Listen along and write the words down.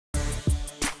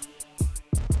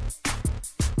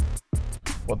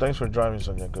Well, thanks for driving,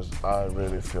 Sonia, because I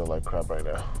really feel like crap right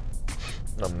now.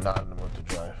 I'm not in the mood to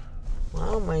drive. Well,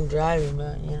 I don't mind driving,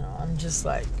 but, you know, I'm just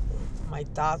like, my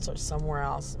thoughts are somewhere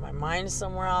else. My mind is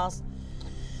somewhere else.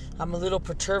 I'm a little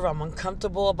perturbed. I'm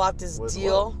uncomfortable about this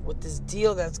deal. What? With this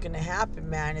deal that's going to happen,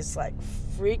 man. It's like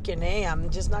freaking A. I'm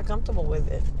just not comfortable with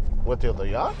it. What deal, the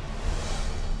yacht?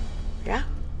 Yeah.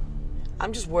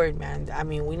 I'm just worried, man. I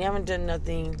mean, we haven't done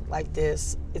nothing like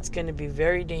this. It's going to be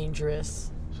very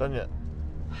dangerous. Sonia,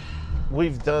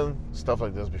 we've done stuff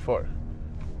like this before.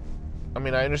 I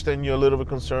mean, I understand you're a little bit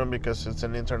concerned because it's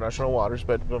in international waters,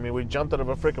 but I mean, we jumped out of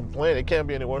a freaking plane. It can't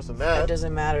be any worse than that. It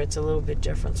doesn't matter. It's a little bit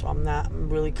different, so I'm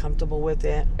really comfortable with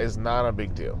it. It's not a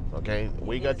big deal, okay?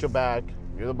 We got your back.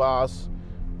 You're the boss.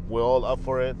 We're all up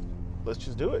for it. Let's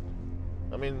just do it.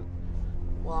 I mean,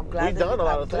 well, I'm glad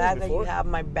that you have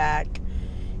my back,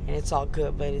 and it's all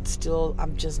good, but it's still,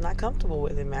 I'm just not comfortable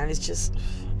with it, man. It's just...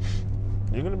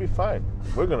 You're going to be fine.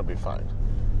 We're going to be fine.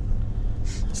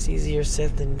 It's easier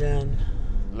said than done.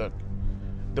 Look,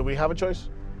 do we have a choice?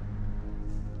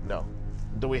 No.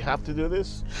 Do we have to do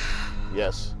this?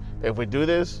 Yes. If we do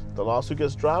this, the lawsuit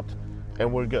gets dropped,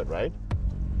 and we're good, right?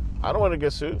 I don't want to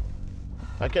get sued.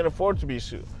 I can't afford to be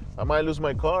sued. I might lose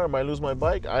my car, I might lose my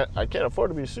bike. I can't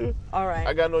afford to be sued. All right.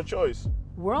 I got no choice.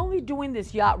 We're only doing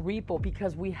this yacht repo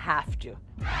because we have to.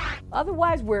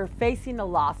 Otherwise, we're facing a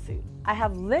lawsuit. I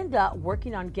have Linda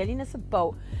working on getting us a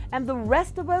boat and the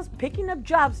rest of us picking up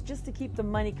jobs just to keep the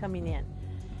money coming in.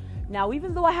 Now,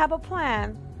 even though I have a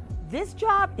plan, this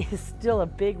job is still a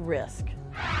big risk.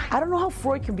 I don't know how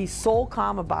Freud can be so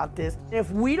calm about this.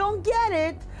 If we don't get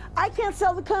it, I can't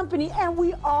sell the company and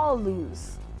we all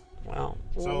lose. Well,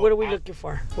 so, what are we looking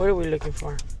for? What are we looking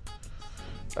for?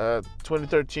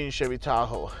 2013 Chevy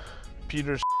Tahoe.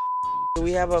 Peter's. Do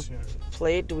we have a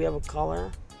plate? Do we have a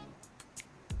color?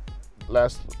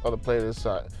 Last other plate is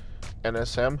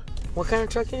NSM. What kind of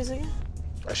truck is it again?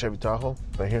 A Chevy Tahoe,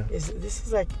 right here. This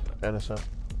is like NSM.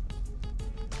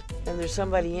 And there's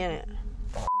somebody in it.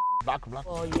 Block.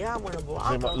 Oh yeah, I'm gonna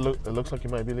block him. It looks like he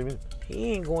might be leaving.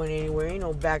 He ain't going anywhere. Ain't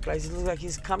no backlights. He looks like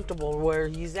he's comfortable where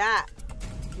he's at.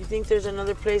 You think there's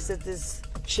another place that this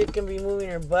chick can be moving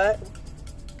her butt?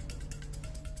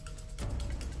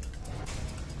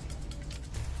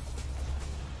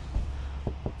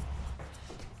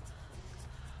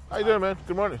 How you doing, man?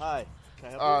 Good morning. Hi. Can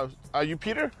I help you? Are you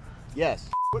Peter? Yes.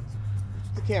 What's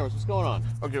the cameras? What's going on?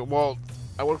 Okay, well,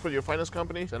 I work for your finance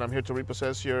company, and I'm here to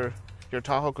repossess your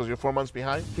Tahoe because you're 4 months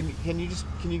behind. Can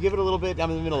you give it a little bit?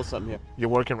 I'm in the middle of something here. You're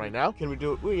working right now? Can we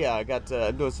do it? Well, yeah,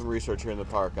 I'm doing some research here in the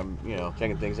park. I'm,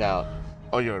 checking things out.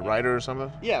 Oh, you're a writer or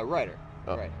something? Yeah, writer.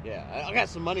 Oh. Right. Yeah, I got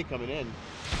some money coming in.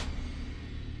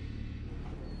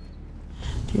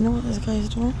 Do you know what this guy's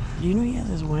doing? Do you know he has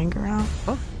his wanker out?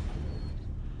 Huh?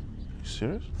 You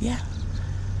serious? Yeah.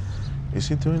 Is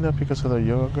he doing that because of the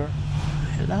yoga girl?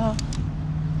 Hello?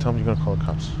 Tell him you're gonna call the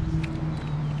cops.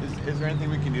 Is there anything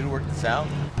we can do to work this out?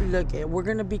 Look, we're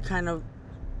gonna be kind of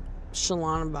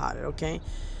chalant about it, okay?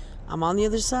 I'm on the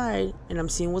other side, and I'm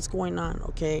seeing what's going on,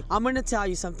 okay? I'm gonna tell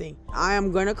you something. I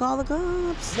am gonna call the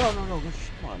cops. No,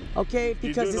 come on. Okay,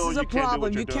 because this is a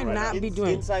problem. You cannot be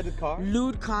doing inside the car.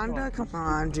 Lewd conduct. Come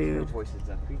on, dude.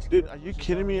 Dude, are you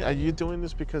kidding me? Are you doing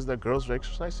this because that girls are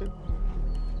exercising?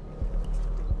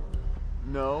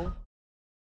 No.